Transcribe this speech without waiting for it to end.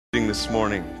Reading this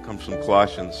morning comes from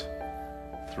Colossians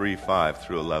 3:5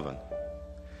 through 11.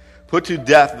 Put to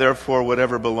death, therefore,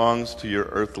 whatever belongs to your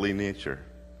earthly nature: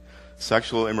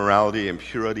 sexual immorality,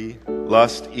 impurity,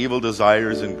 lust, evil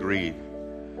desires, and greed,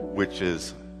 which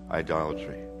is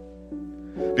idolatry.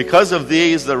 Because of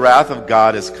these, the wrath of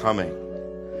God is coming.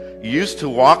 You used to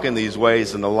walk in these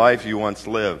ways in the life you once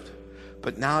lived,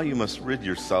 but now you must rid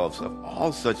yourselves of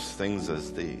all such things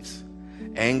as these: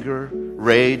 anger,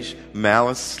 rage,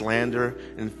 malice, slander,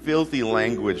 and filthy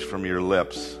language from your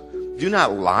lips. Do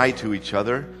not lie to each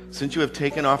other, since you have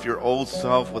taken off your old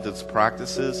self with its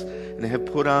practices and have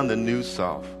put on the new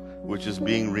self, which is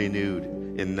being renewed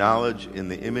in knowledge in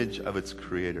the image of its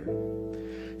creator.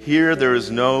 Here there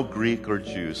is no Greek or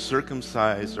Jew,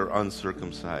 circumcised or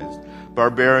uncircumcised,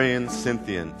 barbarian,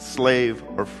 Scythian, slave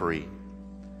or free.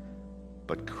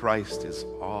 But Christ is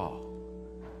all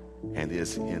and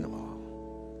is in all.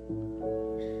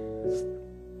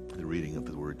 The reading of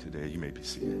the word today. You may be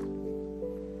seated.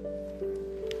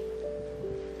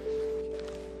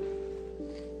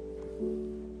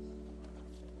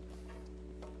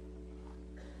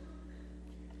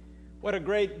 What a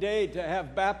great day to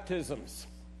have baptisms.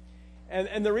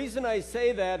 And the reason I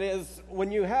say that is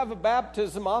when you have a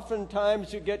baptism,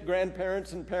 oftentimes you get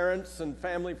grandparents and parents and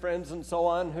family friends and so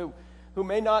on who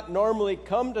may not normally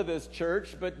come to this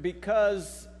church, but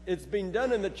because it's being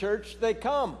done in the church, they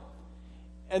come.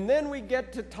 And then we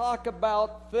get to talk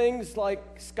about things like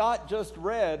Scott just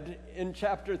read in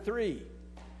chapter 3.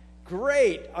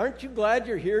 Great. Aren't you glad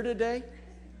you're here today?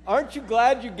 Aren't you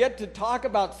glad you get to talk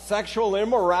about sexual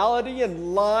immorality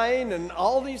and lying and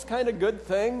all these kind of good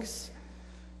things?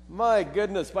 My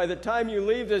goodness, by the time you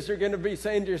leave this, you're going to be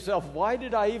saying to yourself, why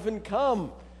did I even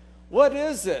come? What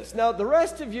is this? Now, the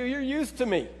rest of you, you're used to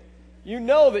me. You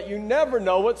know that you never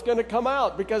know what's going to come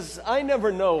out, because I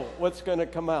never know what's going to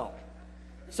come out.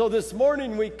 So this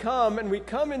morning we come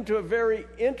into a very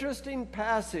interesting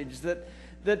passage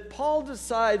that Paul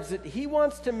decides that he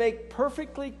wants to make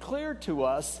perfectly clear to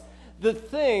us the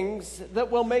things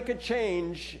that will make a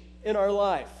change in our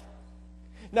life.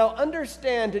 Now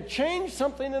understand, to change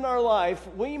something in our life,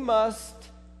 we must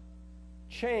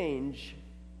change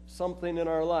something in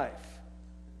our life.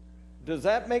 Does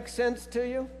that make sense to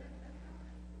you?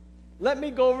 Let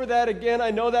me go over that again. I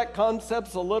know that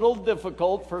concept's a little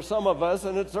difficult for some of us,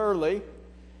 and it's early.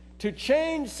 To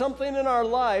change something in our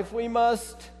life, we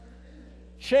must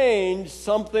change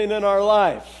something in our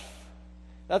life.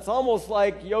 That's almost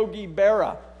like Yogi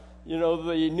Berra,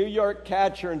 the New York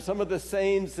catcher, and some of the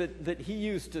sayings that he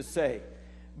used to say.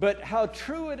 But how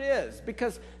true it is,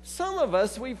 because some of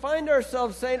us, we find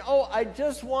ourselves saying, oh, I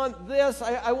just want this,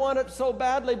 I want it so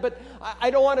badly, but I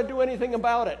don't want to do anything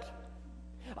about it.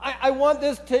 I want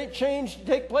this change to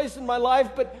take place in my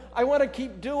life, but I want to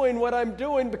keep doing what I'm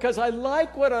doing because I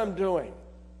like what I'm doing.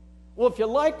 Well, if you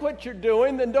like what you're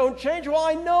doing, then don't change. Well,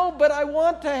 I know, but I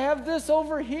want to have this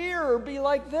over here or be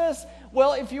like this.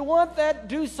 Well, if you want that,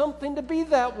 do something to be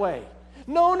that way.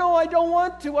 No, I don't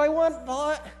want to. I want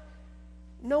not.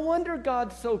 No wonder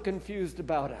God's so confused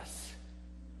about us.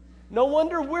 No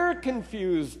wonder we're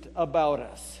confused about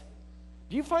us.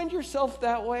 Do you find yourself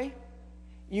that way?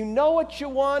 You know what you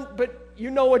want, but you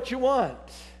know what you want.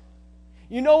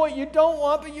 You know what you don't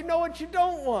want, but you know what you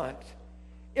don't want.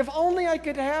 If only I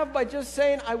could have by just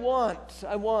saying, I want.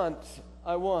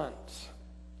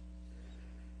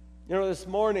 This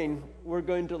morning we're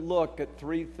going to look at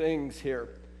 3 things here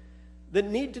that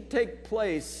need to take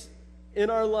place in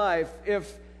our life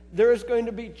if there is going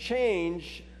to be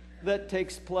change that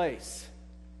takes place.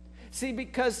 See,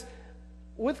 because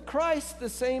with Christ the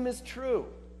same is true.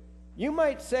 You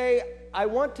might say, I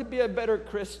want to be a better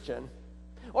Christian.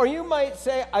 Or you might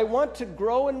say, I want to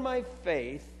grow in my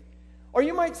faith. Or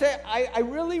you might say, I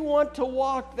really want to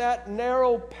walk that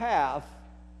narrow path.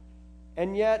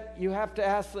 And yet you have to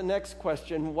ask the next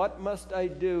question, what must I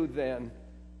do then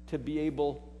to be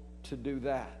able to do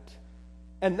that?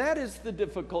 And that is the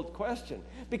difficult question.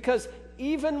 Because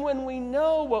even when we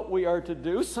know what we are to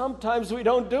do, sometimes we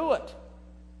don't do it.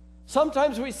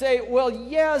 Sometimes we say, well,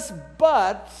 yes,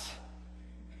 but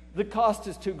the cost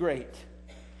is too great.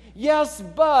 Yes,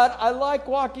 but I like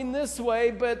walking this way,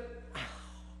 but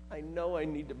I know I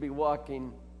need to be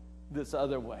walking this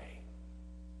other way.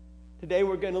 Today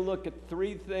we're going to look at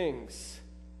 3 things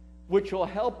which will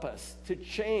help us to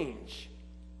change,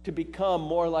 to become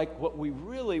more like what we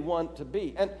really want to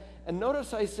be. And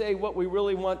notice I say what we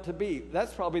really want to be.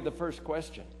 That's probably the first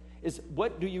question, is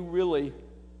what do you really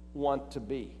want to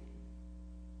be?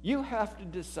 You have to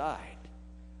decide.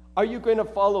 Are you going to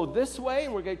follow this way?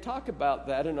 And we're going to talk about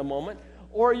that in a moment.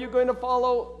 Or are you going to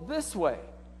follow this way?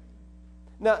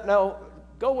 Now,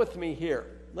 go with me here.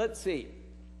 Let's see.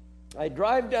 I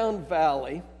drive down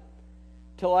Valley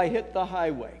till I hit the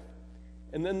highway.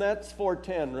 And then that's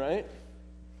 410, right?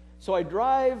 So I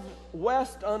drive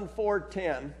west on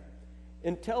 410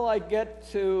 until I get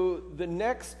to the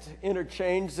next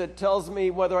interchange that tells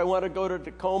me whether I want to go to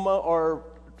Tacoma or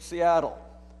Seattle.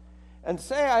 And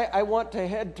say I want to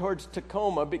head towards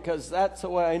Tacoma because that's the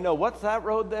way I know. What's that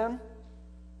road then?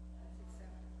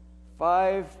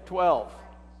 512.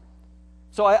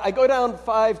 So I go down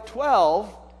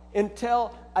 512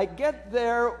 until I get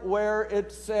there where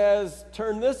it says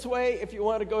turn this way if you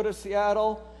want to go to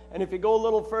Seattle. And if you go a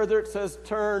little further, it says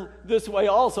turn this way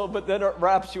also, but then it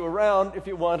wraps you around if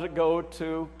you want to go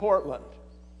to Portland.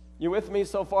 You with me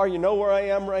so far? You know where I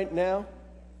am right now?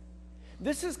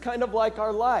 This is kind of like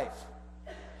our life.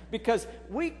 Because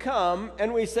we come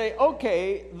and we say,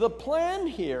 okay, the plan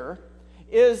here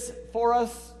is for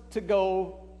us to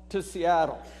go to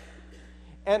Seattle.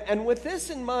 And with this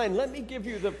in mind, let me give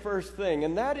you the first thing,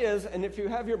 and that is, and if you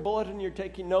have your bulletin and you're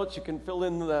taking notes, you can fill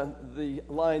in the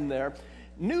line there.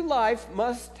 New life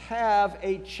must have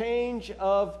a change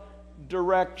of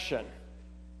direction.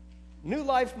 New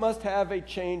life must have a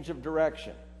change of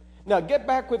direction. Now, get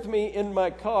back with me in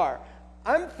my car.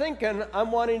 I'm thinking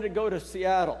I'm wanting to go to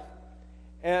Seattle.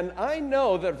 And I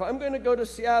know that if I'm going to go to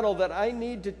Seattle, that I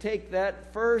need to take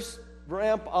that first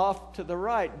ramp off to the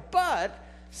right. But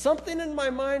something in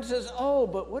my mind says, oh,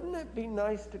 but wouldn't it be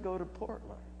nice to go to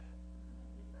Portland?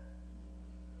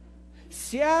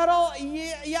 Seattle,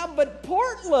 yeah, but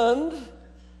Portland,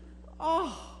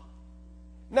 oh.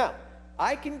 Now,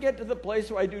 I can get to the place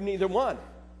where I do neither one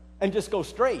and just go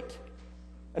straight.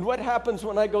 And what happens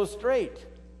when I go straight?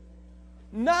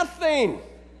 Nothing.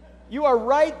 You are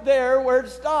right there where it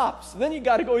stops. Then you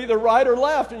got to go either right or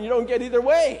left, and you don't get either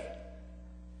way.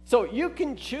 So you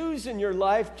can choose in your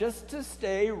life just to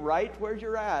stay right where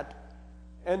you're at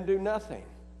and do nothing.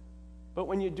 But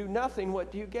when you do nothing,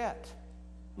 what do you get?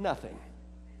 Nothing.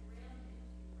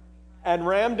 And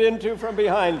rammed into from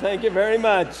behind. Thank you very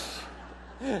much.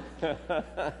 And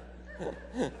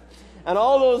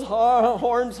all those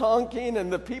horns honking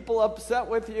and the people upset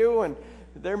with you, and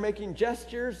they're making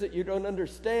gestures that you don't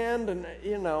understand, and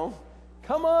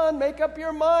come on, make up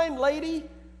your mind, lady,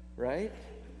 right?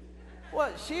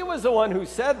 Well, she was the one who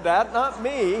said that, not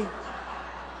me.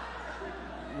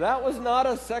 That was not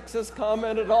a sexist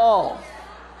comment at all.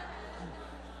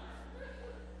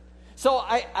 So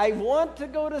I want to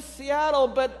go to Seattle,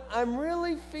 but I'm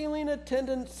really feeling a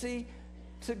tendency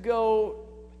to go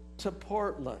to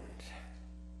Portland.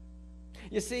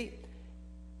 You see,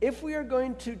 if we are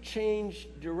going to change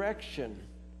direction,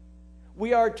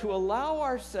 we are to allow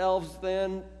ourselves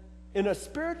then, in a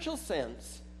spiritual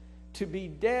sense, to be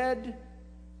dead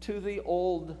to the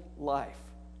old life.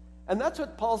 And that's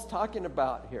what Paul's talking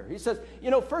about here. He says,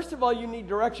 first of all, you need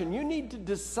direction. You need to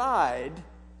decide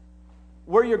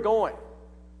where you're going.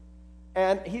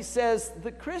 And he says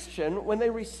the Christian, when they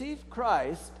receive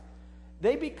Christ,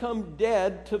 they become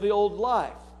dead to the old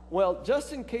life. Well,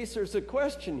 just in case there's a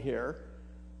question here,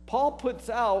 Paul puts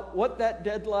out what that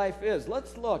dead life is.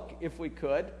 Let's look, if we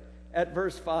could, at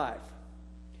verse 5.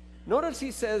 Notice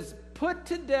he says, put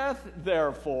to death,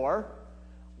 therefore,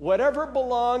 whatever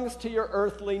belongs to your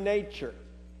earthly nature.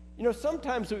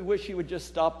 Sometimes we wish he would just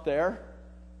stop there.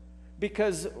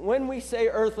 Because when we say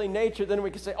earthly nature, then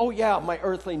we can say, oh yeah, my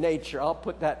earthly nature, I'll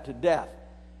put that to death.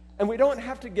 And we don't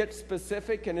have to get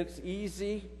specific, and it's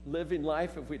easy living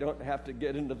life if we don't have to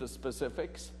get into the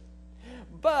specifics.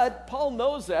 But Paul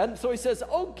knows that, and so he says,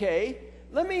 okay,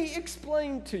 let me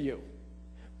explain to you.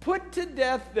 Put to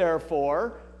death,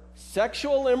 therefore,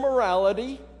 sexual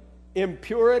immorality,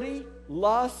 impurity,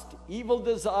 lust, evil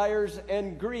desires,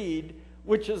 and greed,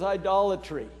 which is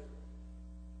idolatry.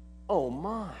 Oh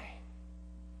my.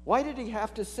 Why did he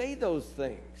have to say those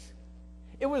things?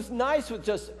 It was nice with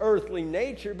just earthly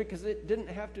nature because it didn't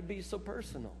have to be so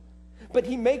personal. But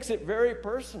he makes it very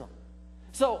personal.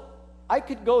 So I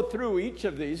could go through each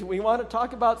of these. We want to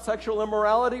talk about sexual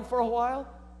immorality for a while?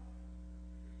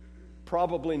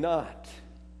 Probably not.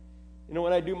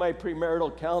 When I do my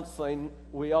premarital counseling,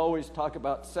 we always talk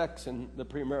about sex in the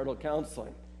premarital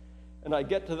counseling. And I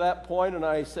get to that point and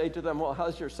I say to them, well,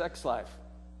 how's your sex life?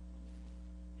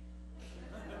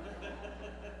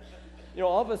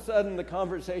 All of a sudden the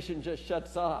conversation just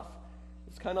shuts off.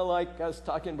 It's kind of like us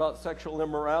talking about sexual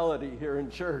immorality here in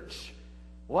church.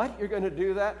 What? You're going to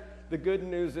do that? The good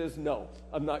news is no,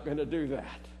 I'm not going to do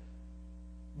that.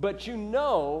 But you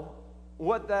know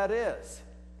what that is.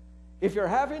 If you're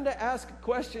having to ask a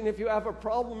question, if you have a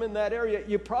problem in that area,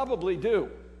 you probably do.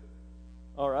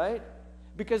 All right?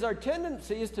 Because our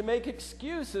tendency is to make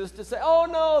excuses to say, oh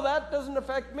no, that doesn't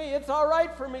affect me. It's all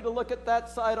right for me to look at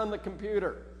that site on the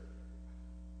computer.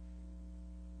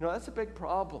 That's a big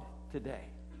problem today.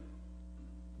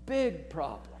 Big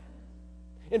problem.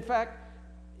 In fact,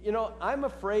 I'm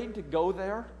afraid to go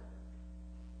there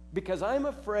because I'm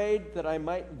afraid that I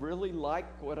might really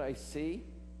like what I see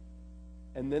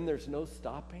and then there's no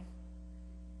stopping.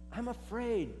 I'm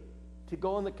afraid to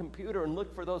go on the computer and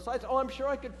look for those sites. Oh, I'm sure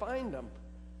I could find them,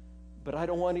 but I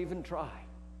don't want to even try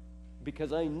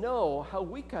because I know how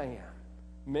weak I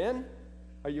am. Men,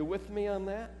 are you with me on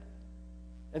that?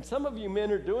 And some of you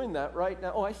men are doing that right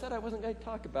now. Oh, I said I wasn't going to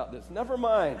talk about this. Never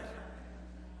mind.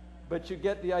 But you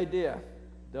get the idea,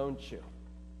 don't you?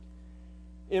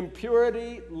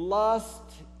 Impurity, lust,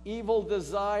 evil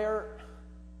desire.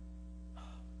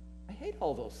 I hate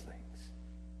all those things.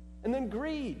 And then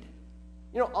greed.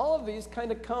 All of these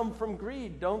kind of come from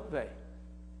greed, don't they?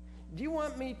 Do you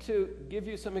want me to give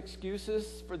you some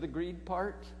excuses for the greed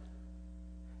part?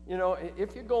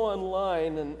 If you go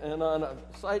online and on a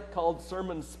site called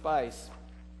Sermon Spice,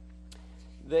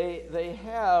 they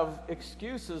have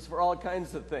excuses for all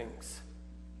kinds of things.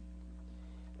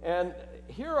 And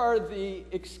here are the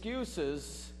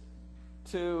excuses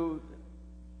to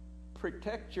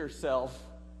protect yourself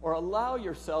or allow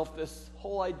yourself this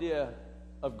whole idea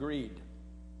of greed.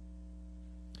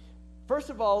 First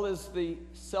of all is the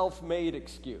self-made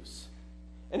excuse.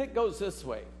 And it goes this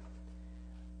way.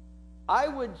 I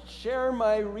would share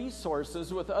my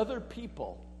resources with other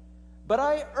people, but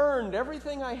I earned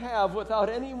everything I have without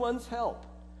anyone's help.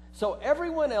 So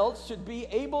everyone else should be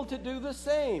able to do the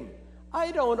same.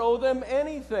 I don't owe them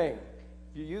anything.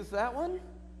 You use that one?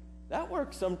 That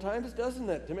works sometimes, doesn't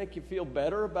it? To make you feel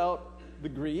better about the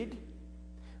greed.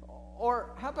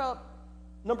 Or how about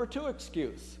number 2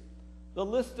 excuse? The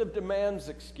list of demands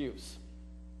excuse.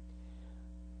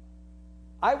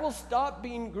 I will stop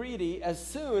being greedy as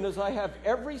soon as I have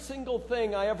every single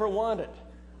thing I ever wanted.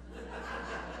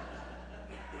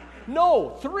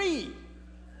 No, 3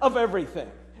 of everything.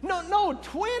 No,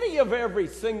 20 of every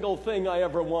single thing I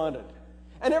ever wanted.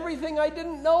 And everything I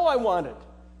didn't know I wanted.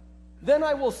 Then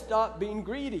I will stop being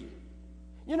greedy.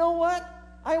 You know what?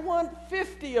 I want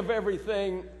 50 of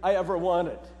everything I ever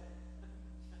wanted.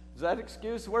 Does that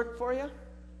excuse work for you?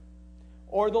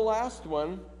 Or the last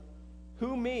one,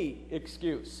 who me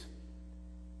excuse.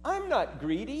 I'm not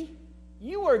greedy.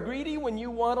 You are greedy when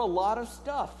you want a lot of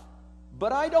stuff.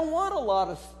 But I don't want a lot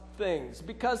of things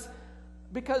because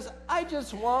I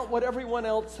just want what everyone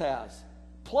else has.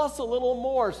 Plus a little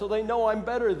more so they know I'm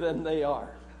better than they are.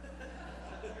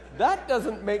 That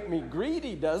doesn't make me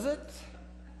greedy, does it?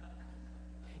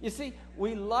 You see,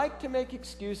 we like to make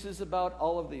excuses about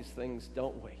all of these things,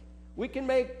 don't we? We can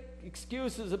make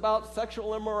excuses about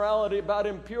sexual immorality, about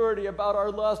impurity, about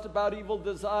our lust, about evil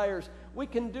desires. We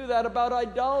can do that about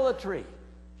idolatry.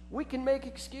 We can make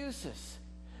excuses.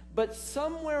 But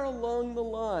somewhere along the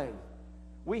line,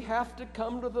 we have to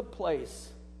come to the place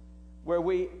where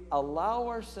we allow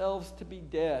ourselves to be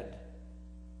dead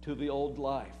to the old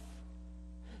life.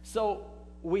 So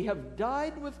we have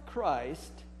died with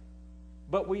Christ,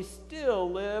 but we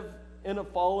still live in a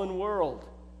fallen world.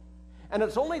 And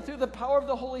it's only through the power of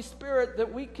the Holy Spirit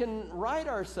that we can right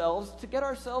ourselves to get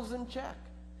ourselves in check.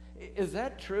 Is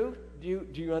that true? Do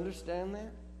you understand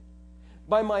that?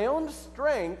 By my own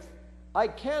strength, I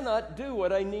cannot do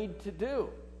what I need to do.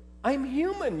 I'm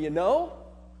human,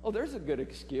 Oh, there's a good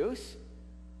excuse.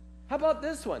 How about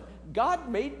this one? God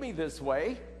made me this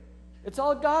way. It's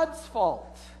all God's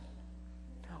fault.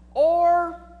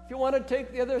 Or, if you want to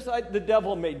take the other side, the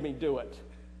devil made me do it.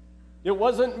 It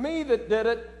wasn't me that did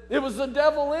it. It was the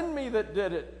devil in me that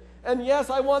did it. And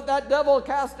yes, I want that devil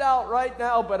cast out right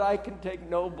now, but I can take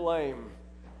no blame.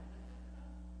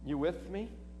 You with me?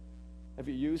 Have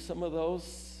you used some of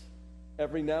those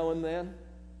every now and then?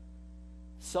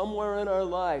 Somewhere in our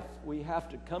life, we have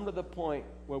to come to the point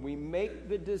where we make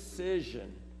the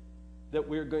decision that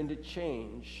we're going to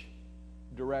change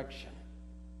direction.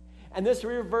 And this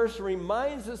verse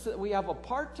reminds us that we have a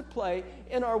part to play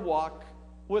in our walk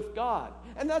with God.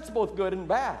 And that's both good and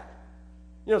bad.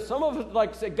 Some of us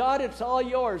like to say, God, it's all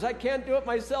yours. I can't do it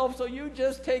myself, so you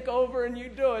just take over and you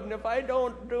do it. And if I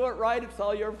don't do it right, it's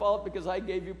all your fault because I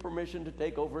gave you permission to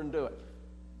take over and do it.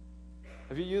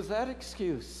 Have you used that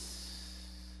excuse?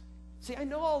 See, I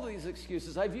know all these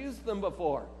excuses. I've used them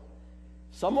before.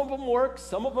 Some of them work,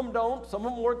 some of them don't. Some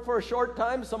of them work for a short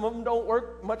time, some of them don't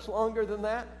work much longer than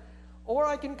that. Or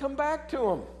I can come back to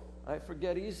them. I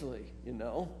forget easily,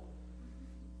 It's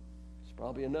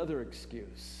probably another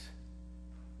excuse.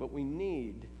 But we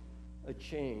need a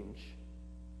change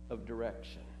of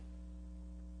direction.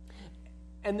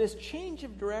 And this change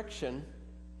of direction,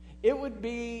 it would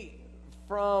be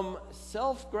from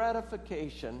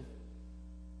self-gratification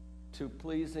to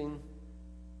pleasing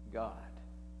God.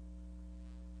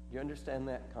 You understand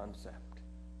that concept?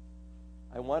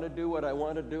 I want to do what I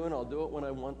want to do, and I'll do it when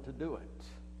I want to do it.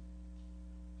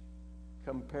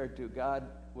 Compared to, God,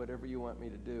 whatever you want me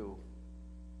to do,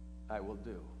 I will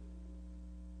do.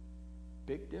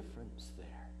 Big difference there.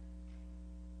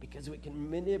 Because we can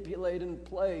manipulate and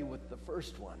play with the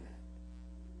first one.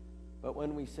 But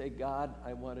when we say, God,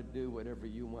 I want to do whatever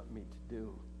you want me to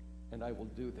do, and I will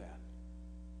do that,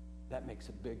 that makes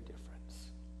a big difference.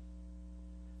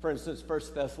 For instance, 1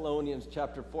 Thessalonians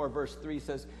chapter 4, verse 3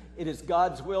 says, it is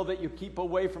God's will that you keep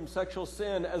away from sexual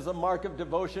sin as a mark of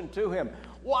devotion to him.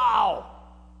 Wow!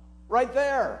 Right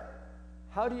there.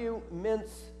 How do you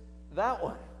mince that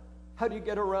one? How do you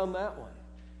get around that one?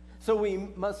 So we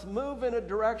must move in a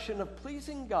direction of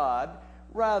pleasing God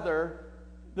rather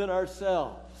than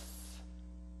ourselves.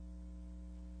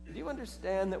 Do you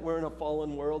understand that we're in a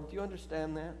fallen world? Do you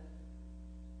understand that?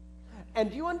 And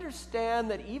do you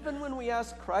understand that even when we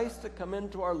ask Christ to come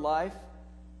into our life,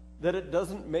 that it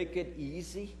doesn't make it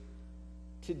easy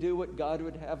to do what God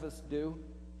would have us do?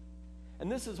 And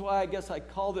this is why I guess I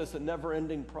call this a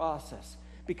never-ending process.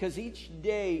 Because each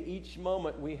day, each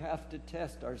moment, we have to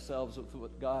test ourselves with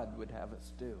what God would have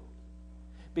us do.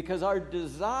 Because our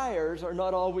desires are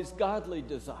not always godly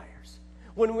desires.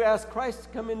 When we ask Christ to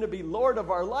come in to be Lord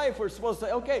of our life, we're supposed to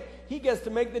say, okay, he gets to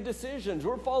make the decisions.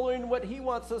 We're following what he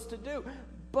wants us to do.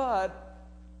 But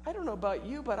I don't know about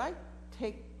you, but I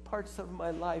take parts of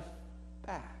my life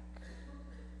back.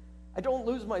 I don't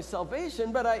lose my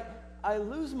salvation, but I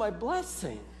lose my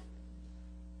blessing.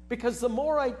 Because the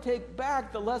more I take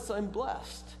back, the less I'm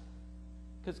blessed.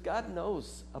 Because God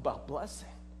knows about blessing.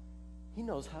 He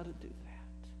knows how to do that.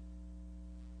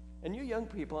 And you young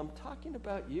people, I'm talking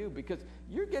about you because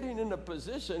you're getting in a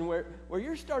position where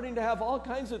you're starting to have all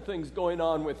kinds of things going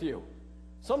on with you.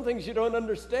 Some things you don't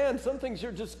understand, some things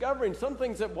you're discovering, some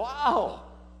things that, wow,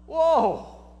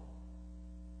 whoa.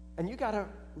 And you got to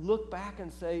look back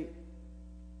and say,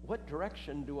 what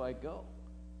direction do I go?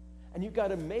 And you got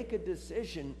to make a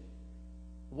decision,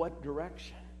 what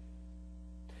direction?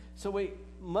 So we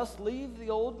must leave the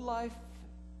old life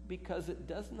because it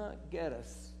does not get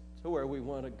us to where we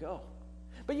want to go.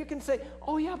 But you can say,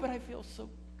 oh yeah, but I feel so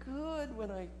good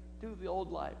when I do the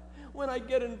old life. When I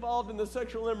get involved in the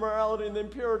sexual immorality and the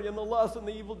impurity and the lust and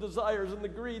the evil desires and the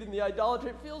greed and the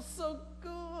idolatry, it feels so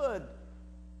good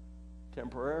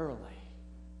temporarily.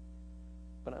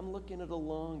 But I'm looking at a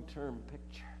long-term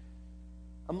picture.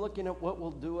 I'm looking at what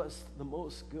will do us the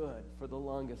most good for the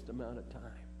longest amount of time.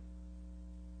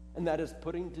 And that is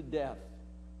putting to death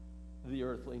the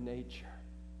earthly nature.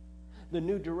 The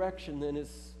new direction then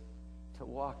is to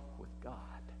walk with God.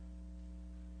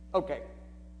 Okay,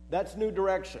 that's new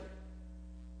direction.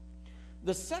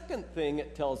 The second thing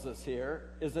it tells us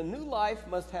here is a new life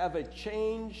must have a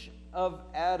change of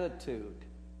attitude.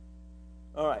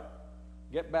 All right,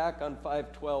 get back on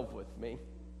 512 with me.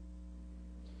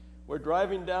 We're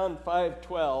driving down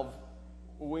 512.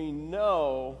 We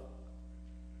know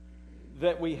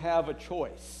that we have a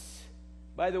choice.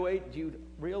 By the way, do you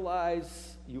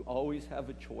realize you always have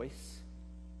a choice?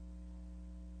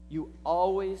 You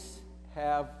always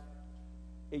have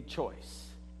a choice.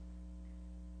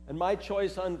 And my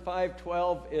choice on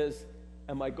 512 is,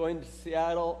 am I going to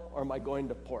Seattle or am I going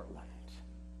to Portland?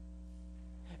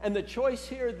 And the choice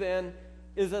here then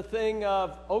is a thing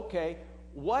of, okay,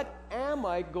 what am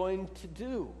I going to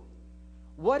do?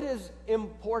 What is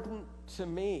important to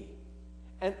me?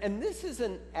 And this is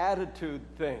an attitude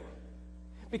thing.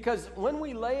 Because when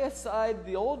we lay aside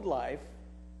the old life,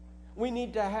 we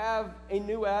need to have a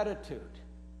new attitude.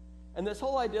 And this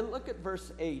whole idea, look at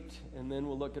verse 8, and then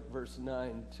we'll look at verse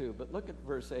 9 too. But look at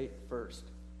verse 8 first.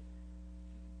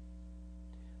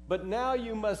 But now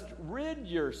you must rid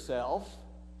yourself,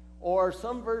 or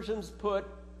some versions put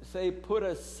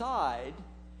aside.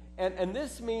 And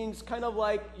this means kind of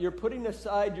like you're putting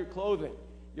aside your clothing.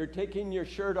 You're taking your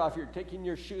shirt off. You're taking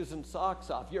your shoes and socks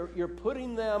off. You're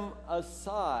putting them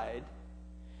aside.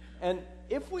 And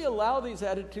if we allow these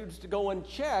attitudes to go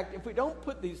unchecked, if we don't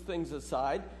put these things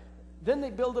aside, then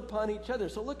they build upon each other.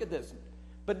 So look at this.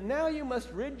 But now you must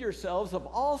rid yourselves of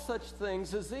all such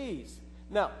things as these.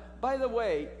 Now, by the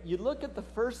way, you look at the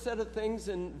first set of things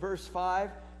in verse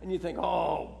 5, and you think,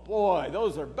 oh boy,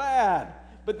 those are bad.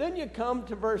 But then you come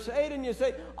to verse 8 and you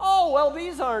say, oh, well,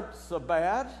 these aren't so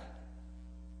bad.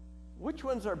 Which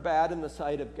ones are bad in the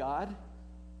sight of God?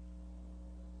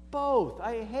 Both.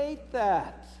 I hate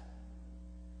that.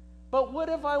 But what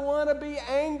if I want to be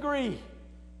angry?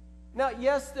 Now,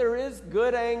 yes, there is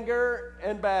good anger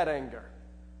and bad anger.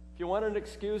 If you want an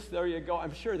excuse, there you go.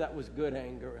 I'm sure that was good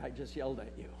anger. I just yelled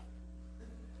at you.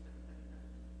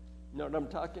 Know what I'm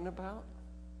talking about?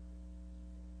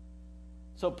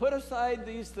 So put aside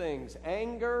these things: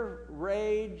 anger,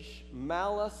 rage,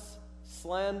 malice,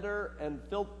 slander, and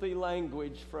filthy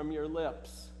language from your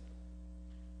lips.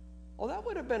 Oh, that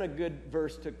would have been a good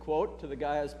verse to quote to the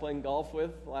guy I was playing golf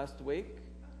with last week.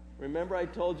 Remember I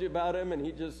told you about him and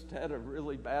he just had a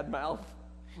really bad mouth?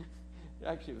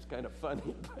 Actually, it was kind of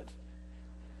funny,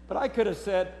 but I could have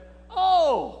said,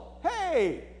 "Oh,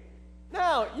 hey,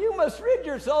 now you must rid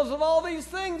yourselves of all these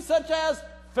things, such as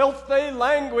filthy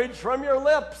language from your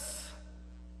lips."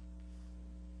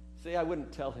 See, I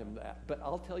wouldn't tell him that, but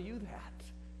I'll tell you that.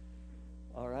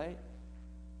 All right?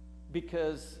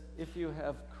 Because if you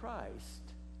have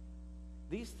Christ,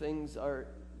 these things are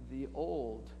the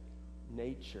old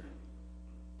nature,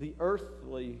 the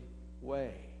earthly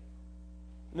way.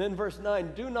 And then verse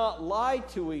 9, do not lie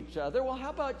to each other. Well, how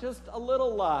about just a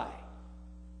little lie?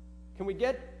 Can we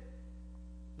get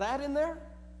that in there?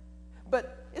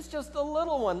 But it's just a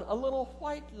little one, a little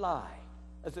white lie,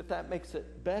 as if that makes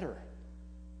it better.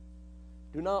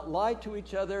 Do not lie to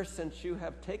each other, since you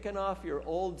have taken off your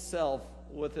old self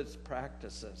with its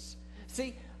practices.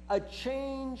 See, a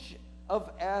change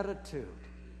of attitude,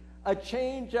 a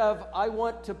change of, I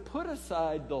want to put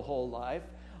aside the whole life,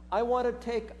 I want to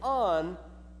take on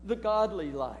the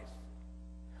godly life.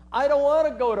 I don't want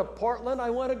to go to Portland, I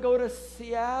want to go to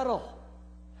Seattle.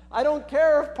 I don't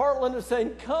care if Portland is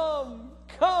saying, come,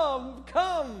 come,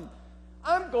 come.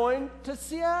 I'm going to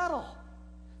Seattle.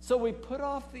 So we put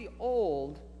off the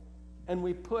old and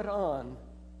we put on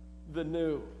the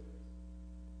new.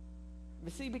 You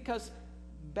see, because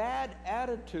bad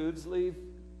attitudes lead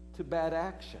to bad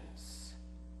actions.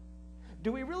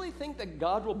 Do we really think that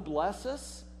God will bless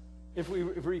us if we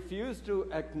refuse to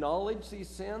acknowledge these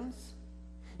sins?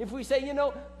 If we say,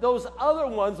 those other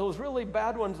ones, those really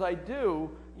bad ones I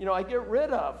do, I get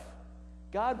rid of.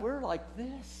 God, we're like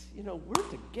this. We're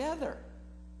together.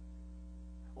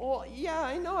 Well, yeah,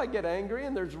 I know I get angry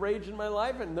and there's rage in my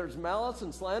life and there's malice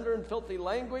and slander and filthy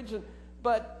language,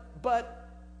 but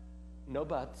no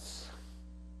buts.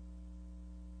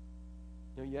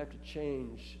 You have to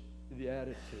change the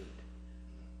attitude.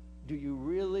 Do you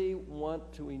really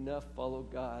want to enough follow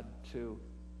God to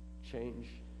change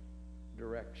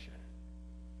direction?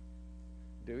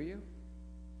 Do you?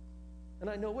 And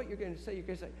I know what you're going to say. You're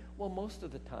going to say, well, most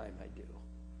of the time I do.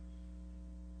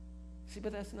 See,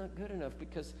 but that's not good enough,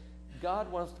 because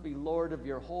God wants to be Lord of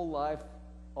your whole life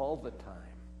all the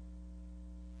time.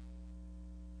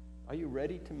 Are you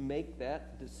ready to make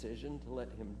that decision to let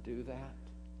him do that?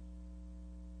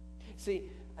 See,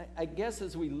 I guess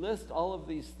as we list all of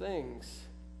these things,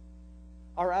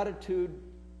 our attitude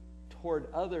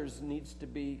toward others needs to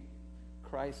be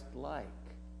Christ-like.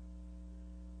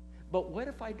 But what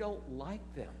if I don't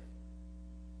like them?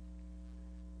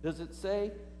 Does it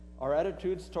say our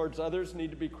attitudes towards others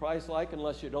need to be Christ-like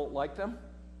unless you don't like them?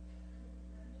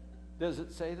 Does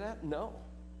it say that? No.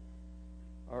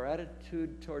 Our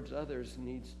attitude towards others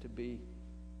needs to be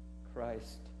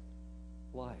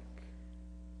Christ-like.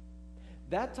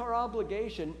 That's our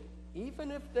obligation,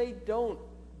 even if they don't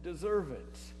deserve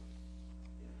it.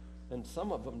 And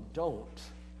some of them don't.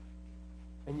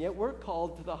 And yet we're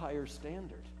called to the higher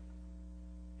standard.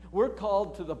 We're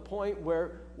called to the point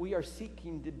where we are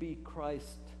seeking to be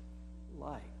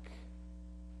Christ-like.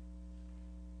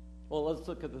 Well, let's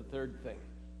look at the third thing.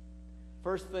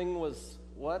 First thing was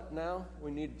what now?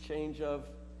 We need a change of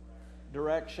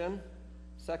direction.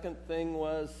 Second thing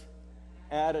was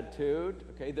attitude.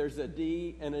 Okay, there's a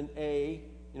D and an A.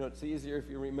 It's easier if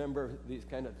you remember these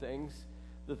kind of things.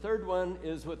 The third one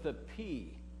is with a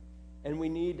P, and we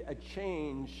need a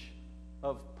change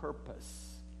of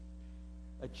purpose.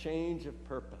 A change of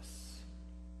purpose.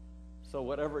 So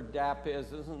whatever DAP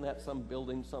is, isn't that some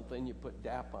building something, you put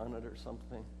DAP on it or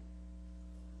something?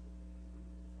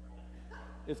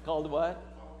 It's called what?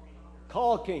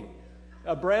 Caulking.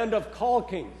 A brand of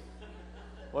caulking.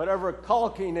 Whatever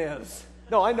caulking is.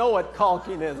 No, I know what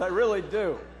caulking is. I really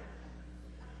do.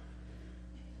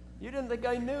 You didn't think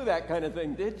I knew that kind of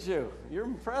thing, did you? You're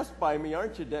impressed by me,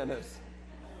 aren't you, Dennis?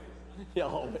 Yeah,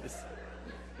 always.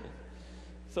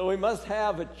 So we must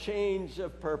have a change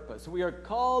of purpose. We are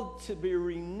called to be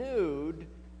renewed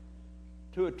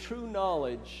to a true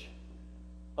knowledge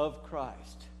of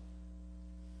Christ.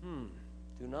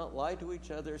 Do not lie to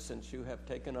each other, since you have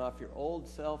taken off your old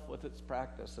self with its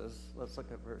practices. Let's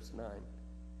look at verse 9.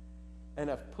 And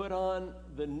have put on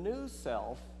the new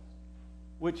self,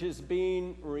 which is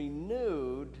being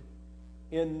renewed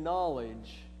in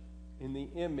knowledge, in the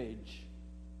image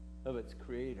of its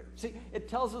creator. See, it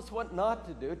tells us what not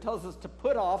to do. It tells us to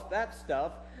put off that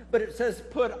stuff, but it says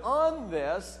put on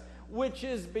this, which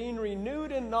is being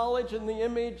renewed in knowledge in the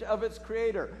image of its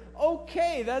creator.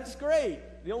 Okay, that's great.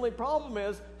 The only problem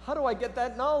is, how do I get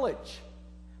that knowledge?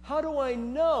 How do I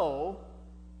know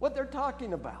what they're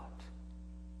talking about?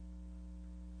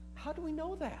 How do we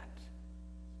know that?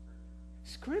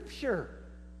 Scripture.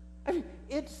 I mean,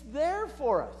 it's there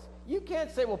for us. You can't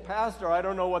say, well, Pastor, I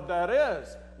don't know what that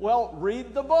is. Well,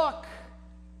 read the book.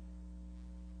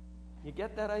 You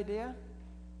get that idea?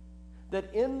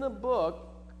 That in the book,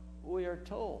 we are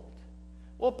told.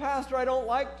 Well, Pastor, I don't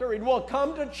like to read. Well,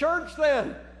 come to church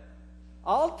then.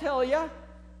 I'll tell you.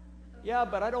 Yeah,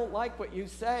 but I don't like what you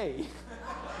say.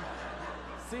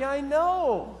 See, I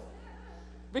know.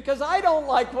 Because I don't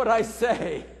like what I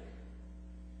say.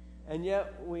 And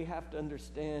yet we have to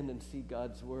understand and see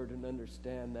God's word and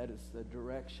understand that is the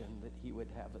direction that he would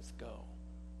have us go.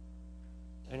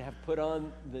 And have put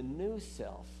on the new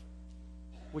self,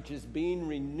 which is being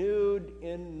renewed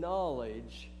in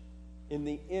knowledge in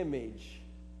the image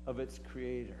of its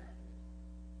creator.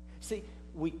 See,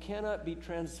 we cannot be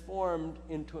transformed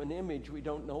into an image we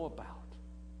don't know about.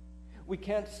 We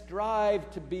can't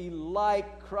strive to be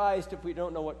like Christ if we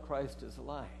don't know what Christ is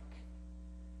like.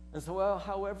 And so, well,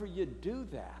 however you do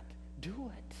that, do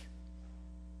it.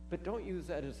 But don't use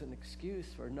that as an excuse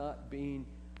for not being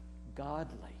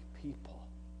godly people.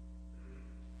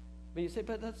 But you say,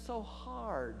 but that's so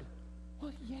hard.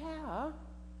 Well, yeah.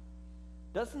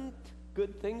 Doesn't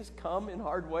good things come in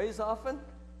hard ways often?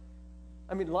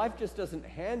 I mean, life just doesn't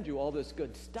hand you all this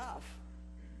good stuff.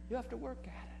 You have to work at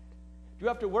it. Do you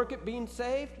have to work at being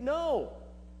saved? No.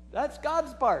 That's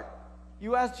God's part.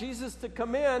 You ask Jesus to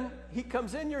come in, he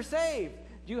comes in, you're saved.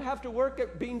 Do you have to work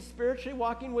at being spiritually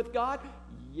walking with God?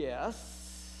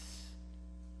 Yes.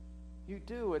 You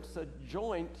do. It's a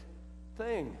joint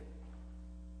thing.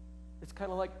 It's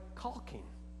kind of like caulking.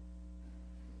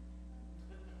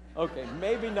 Okay,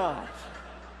 maybe not.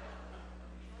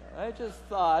 I just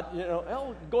thought,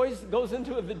 goes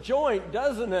into the joint,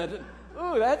 doesn't it?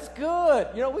 Ooh, that's good.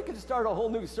 We could start a whole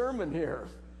new sermon here.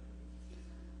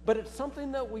 But it's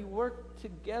something that we work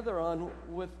together on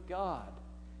with God,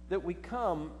 that we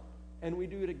come and we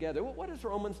do together. What does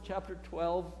Romans chapter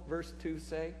 12, verse 2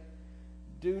 say?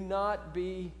 Do not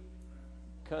be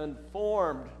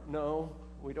conformed. No,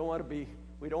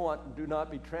 do not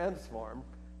be transformed.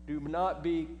 Do not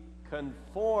be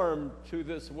conformed to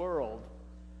this world,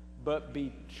 but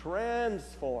be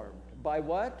transformed. By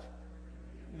what?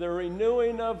 The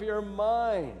renewing of your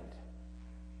mind.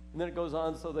 And then it goes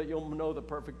on so that you'll know the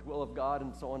perfect will of God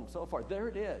and so on and so forth. There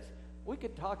it is. We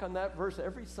could talk on that verse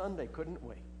every Sunday, couldn't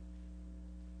we?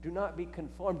 Do not be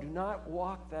conformed. Do not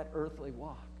walk that earthly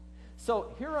walk.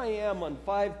 So here I am on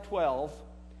 5:12,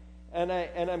 and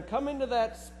I'm coming to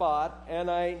that spot, and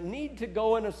I need to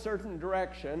go in a certain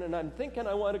direction, and I'm thinking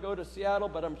I want to go to Seattle,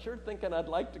 but I'm sure thinking I'd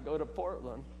like to go to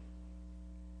Portland.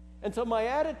 And so my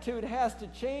attitude has to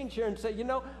change here and say,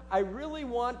 I really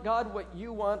want, God, what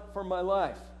you want for my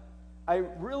life. I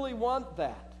really want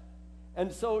that.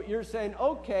 And so you're saying,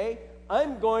 okay,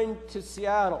 I'm going to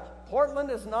Seattle.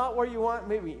 Portland is not where you want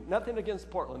me to be. Nothing against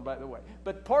Portland, by the way.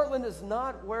 But Portland is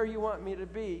not where you want me to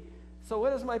be. So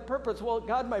what is my purpose? Well,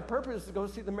 God, my purpose is to go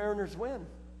see the Mariners win.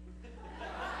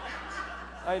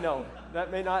 I know,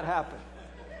 that may not happen.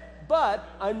 But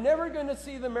I'm never going to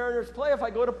see the Mariners play if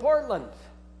I go to Portland.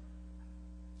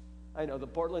 I know the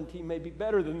Portland team may be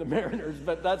better than the Mariners,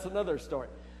 but that's another story.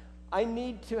 I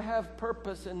need to have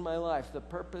purpose in my life. The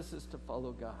purpose is to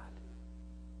follow God,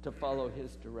 to follow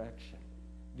his direction.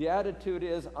 The attitude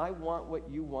is, I want what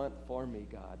you want for me,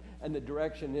 God. And the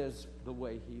direction is the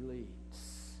way he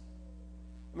leads.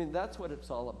 I mean, that's what it's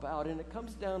all about. And it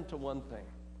comes down to one thing.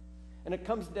 And it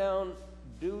comes down,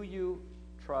 do you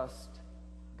trust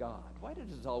God? Why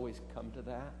does it always come to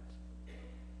that?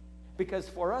 Because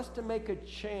for us to make a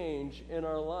change in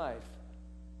our life,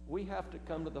 we have to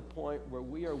come to the point where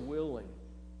we are willing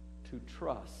to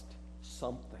trust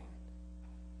something.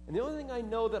 And the only thing I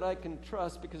know that I can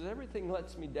trust, because everything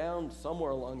lets me down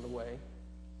somewhere along the way,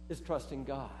 is trusting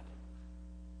God.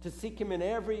 To seek him in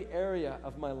every area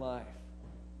of my life.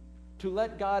 To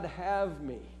let God have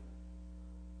me,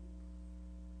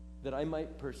 that I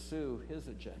might pursue his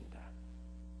agenda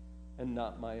and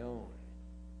not my own.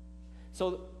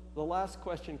 So the last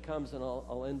question comes, and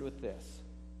I'll end with this.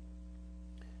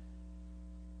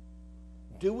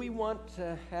 Do we want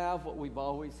to have what we've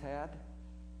always had?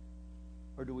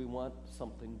 Or do we want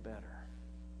something better?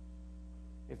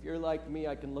 If you're like me,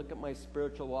 I can look at my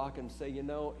spiritual walk and say,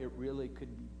 it really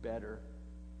could be better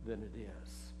than it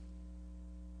is.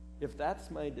 If that's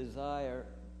my desire,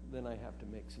 then I have to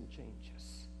make some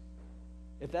changes.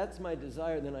 If that's my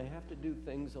desire, then I have to do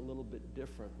things a little bit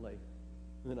differently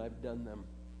than I've done them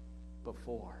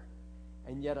before.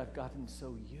 And yet I've gotten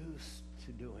so used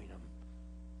to doing them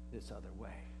this other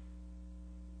way.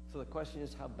 So the question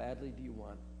is, how badly do you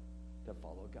want to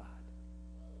follow God?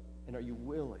 And are you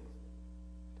willing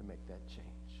to make that change?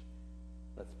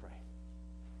 Let's pray.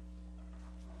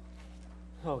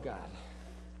 Oh, God.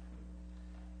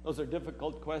 Those are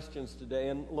difficult questions today.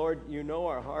 And Lord, you know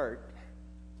our heart.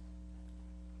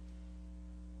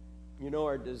 You know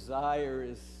our desire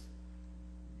is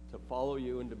to follow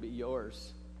you and to be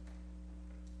yours.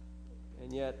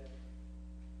 And yet,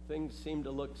 things seem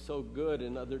to look so good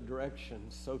in other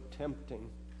directions, so tempting.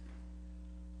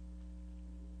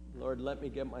 Lord, let me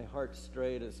get my heart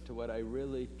straight as to what I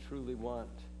really, truly want.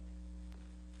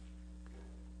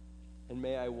 And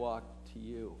may I walk to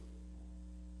you.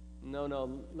 No,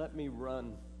 let me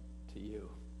run to you.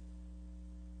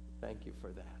 Thank you for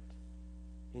that.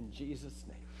 In Jesus'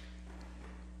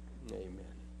 name, amen.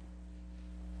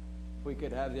 If we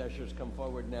could have the ushers come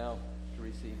forward now to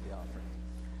receive the offering.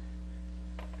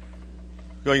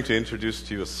 I'm going to introduce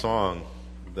to you a song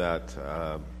that,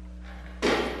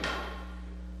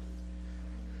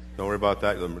 don't worry about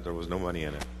that, there was no money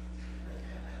in it.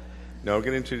 No, I'm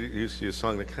going to introduce you a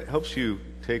song that helps you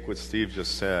take what Steve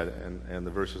just said and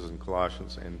the verses in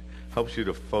Colossians and helps you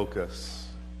to focus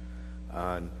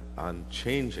on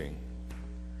changing.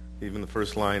 Even the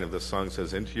first line of the song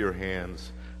says, "Into your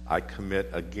hands I commit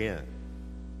again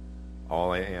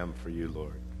all I am for you,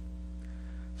 Lord."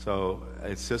 So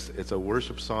it's a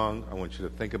worship song. I want you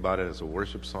to think about it as a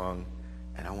worship song,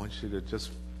 and I want you to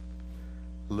just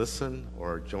listen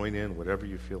or join in, whatever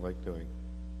you feel like doing.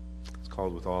 It's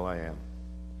called "With All I Am."